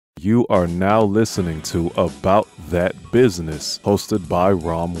You are now listening to About That Business, hosted by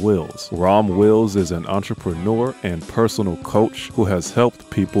Rom Wills. Rom Wills is an entrepreneur and personal coach who has helped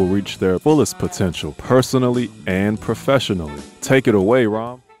people reach their fullest potential personally and professionally. Take it away,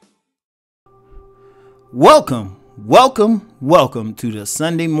 Rom. Welcome to the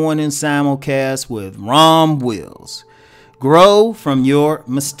Sunday morning simulcast with Rom Wills. Grow from your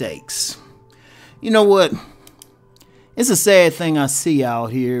mistakes. You know what? It's a sad thing I see out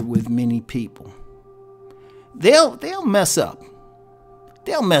here with many people. They'll mess up.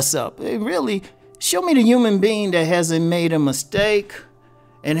 They really show me the human being that hasn't made a mistake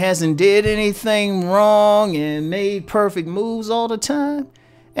and hasn't did anything wrong and made perfect moves all the time.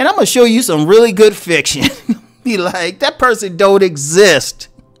 And I'm going to show you some really good fiction. Be like, that person don't exist.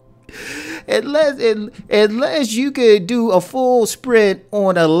 Unless you could do a full sprint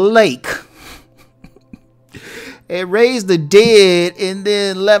on a lake and raise the dead and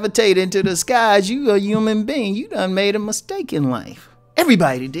then levitate into the skies, you a human being. You done made a mistake in life.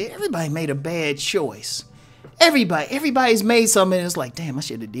 Everybody did. Everybody made a bad choice. Everybody's made something and it's like, damn, I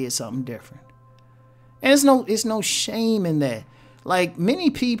should have did something different. And it's no shame in that. Like, many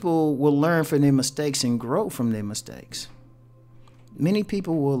people will learn from their mistakes and grow from their mistakes. Many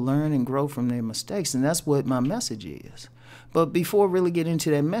people will learn and grow from their mistakes, and that's what my message is. But before we really get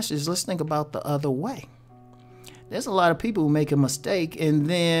into that message, let's think about the other way. There's a lot of people who make a mistake and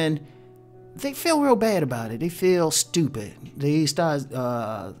then they feel real bad about it. They feel stupid. They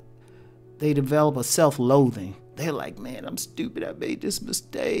develop a self-loathing. They're like, man, I'm stupid. I made this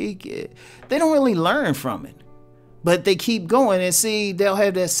mistake. They don't really learn from it. But they keep going and see, they'll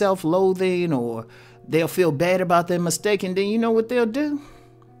have that self-loathing or they'll feel bad about their mistake. And then you know what they'll do?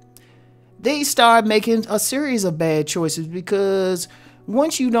 They start making a series of bad choices, because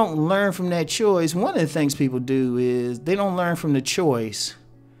once you don't learn from that choice, one of the things people do is they don't learn from the choice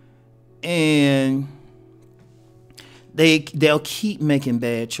and they'll keep making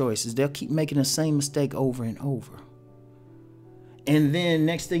bad choices. They'll keep making the same mistake over and over. And then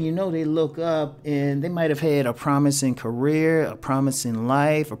next thing you know, they look up and they might have had a promising career, a promising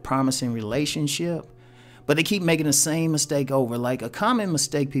life, a promising relationship, but they keep making the same mistake over. Like, a common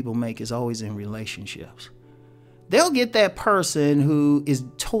mistake people make is always in relationships. They'll get that person who is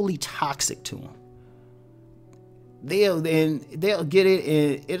totally toxic to them. They'll get it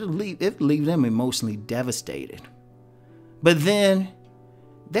and it'll leave them emotionally devastated. But then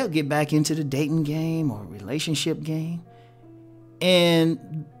they'll get back into the dating game or relationship game.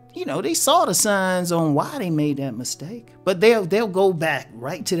 And, you know, they saw the signs on why they made that mistake, but they'll go back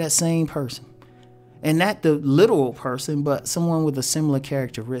right to that same person. And not the literal person, but someone with a similar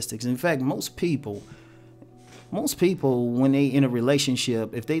characteristics. In fact, most people, when they in a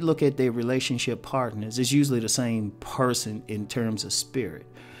relationship, if they look at their relationship partners, it's usually the same person in terms of spirit,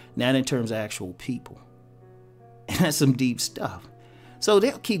 not in terms of actual people. And that's some deep stuff. So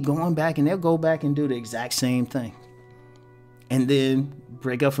they'll keep going back and they'll go back and do the exact same thing. And then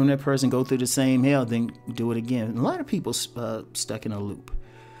break up from that person, go through the same hell, then do it again. And a lot of people stuck in a loop.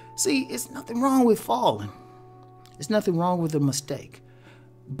 See, it's nothing wrong with falling. It's nothing wrong with a mistake.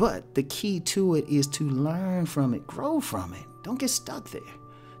 But the key to it is to learn from it, grow from it. Don't get stuck there.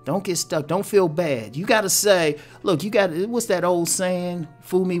 Don't get stuck. Don't feel bad. You got to say, look, what's that old saying?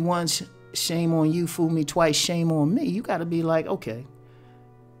 Fool me once, shame on you. Fool me twice, shame on me. You got to be like, okay.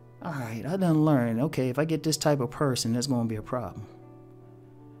 All right, I done learned. Okay, if I get this type of person, that's going to be a problem.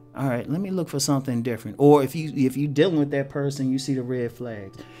 All right, let me look for something different. Or if you're dealing with that person, you see the red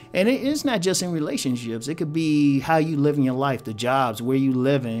flags. And it's not just in relationships. It could be how you live in your life, the jobs, where you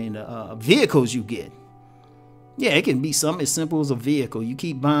live in, vehicles you get. Yeah, it can be something as simple as a vehicle. You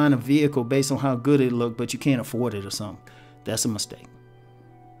keep buying a vehicle based on how good it looks, but you can't afford it or something. That's a mistake.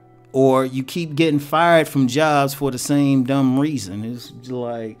 Or you keep getting fired from jobs for the same dumb reason. It's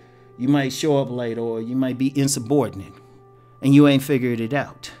like, you might show up late or you might be insubordinate and you ain't figured it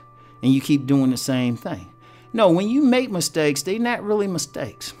out and you keep doing the same thing. No, when you make mistakes, they're not really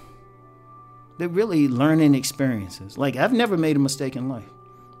mistakes. They're really learning experiences. Like, I've never made a mistake in life.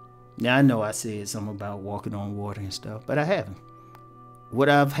 Now, I know I said something about walking on water and stuff, but I haven't. What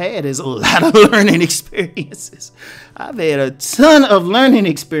I've had is a lot of learning experiences. I've had a ton of learning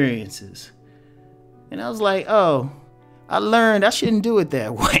experiences. And I was like, oh, I learned I shouldn't do it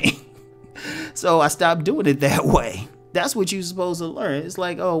that way. So I stopped doing it that way. That's what you're supposed to learn. It's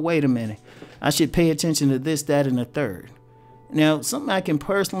like, oh, wait a minute. I should pay attention to this, that, and the third. Now, something I can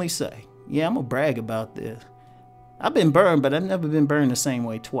personally say. Yeah, I'm going to brag about this. I've been burned, but I've never been burned the same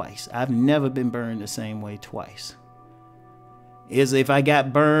way twice. I've never been burned the same way twice. Is if I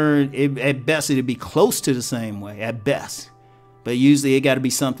got burned, at best, it'd be close to the same way, at best. But usually it got to be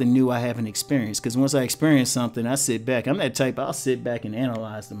something new I haven't experienced. Because once I experience something, I sit back. I'm that type, I'll sit back and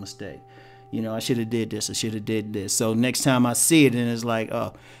analyze the mistake. You know, I should have did this. I should have did this. So next time I see it, and it's like,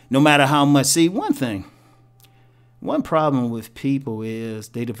 oh, no matter how much. See, one problem with people is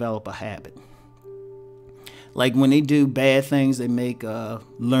they develop a habit. Like when they do bad things, they make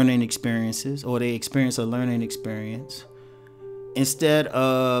learning experiences, or they experience a learning experience. Instead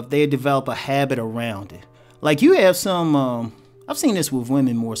of, they develop a habit around it. Like you have some, I've seen this with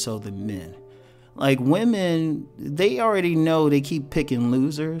women more so than men. Like women, they already know they keep picking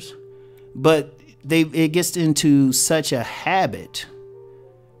losers, but it gets into such a habit.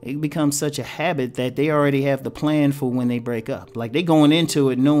 It becomes such a habit that they already have the plan for when they break up. Like they going into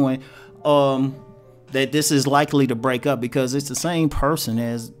it knowing that this is likely to break up because it's the same person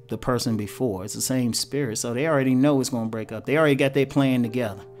as the person before. It's the same spirit. So they already know it's going to break up. They already got their plan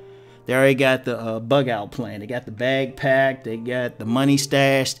together. They already got the bug out plan. They got the bag packed. They got the money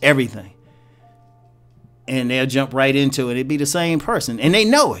stashed, everything. And they'll jump right into it. It'd be the same person. And they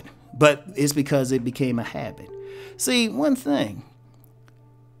know it. But it's because it became a habit. See, one thing.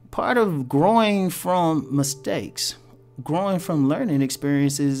 Part of growing from mistakes, growing from learning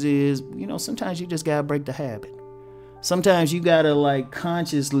experiences is, you know, sometimes you just gotta break the habit. Sometimes you gotta like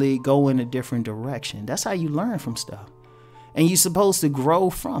consciously go in a different direction. That's how you learn from stuff. And you're supposed to grow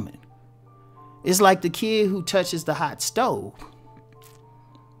from it. It's like the kid who touches the hot stove.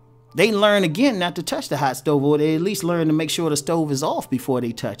 They learn again not to touch the hot stove, or they at least learn to make sure the stove is off before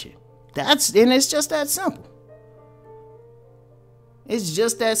they touch it. And it's just that simple. It's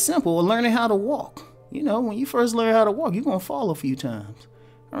just that simple. Or learning how to walk. You know, when you first learn how to walk, you're going to fall a few times.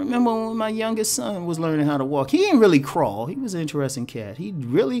 I remember when my youngest son was learning how to walk. He didn't really crawl. He was an interesting cat. He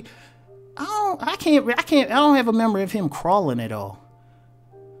really, I don't have a memory of him crawling at all.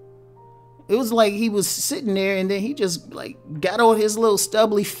 It was like he was sitting there and then he just like got on his little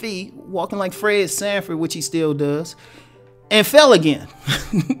stubbly feet, walking like Fred Sanford, which he still does, and fell again.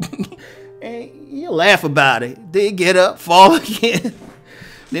 And you laugh about it. Then get up, fall again.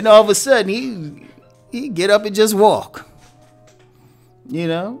 Then all of a sudden he get up and just walk. You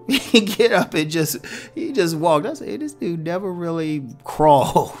know, he get up and he just walked. I said, hey, this dude never really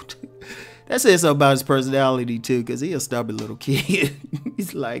crawled. That says something about his personality too, because he a stubborn little kid.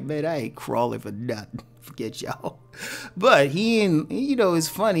 He's like, man, I ain't crawling for nothing. Forget y'all. But he, you know, it's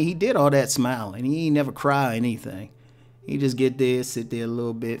funny. He did all that smiling. He ain't never cry or anything. He just get there, sit there a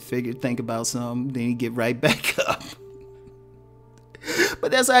little bit, think about something, then he get right back up.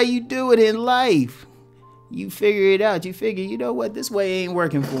 But that's how you do it in life. You figure it out. You figure, you know what, this way ain't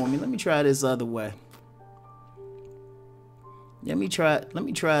working for me. Let me try this other way. Let me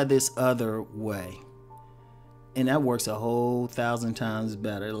try this other way. And that works a whole 1,000 times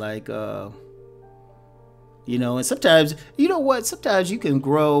better. Like, you know, and sometimes, you know what, sometimes you can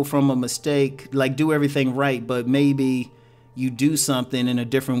grow from a mistake, like do everything right, but maybe you do something in a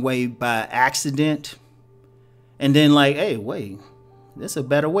different way by accident. And then like, hey, wait, there's a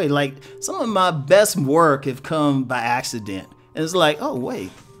better way. Like some of my best work have come by accident. And it's like, oh,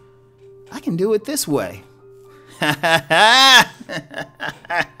 wait, I can do it this way. I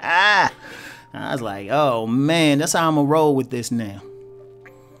was like, oh man, that's how I'm gonna roll with this now.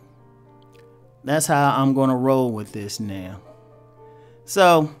 That's how I'm gonna roll with this now.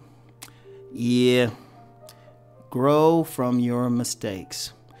 So, yeah, grow from your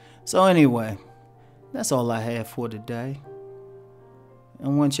mistakes. So anyway, that's all I have for today. I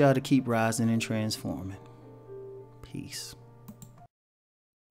want y'all to keep rising and transforming. Peace.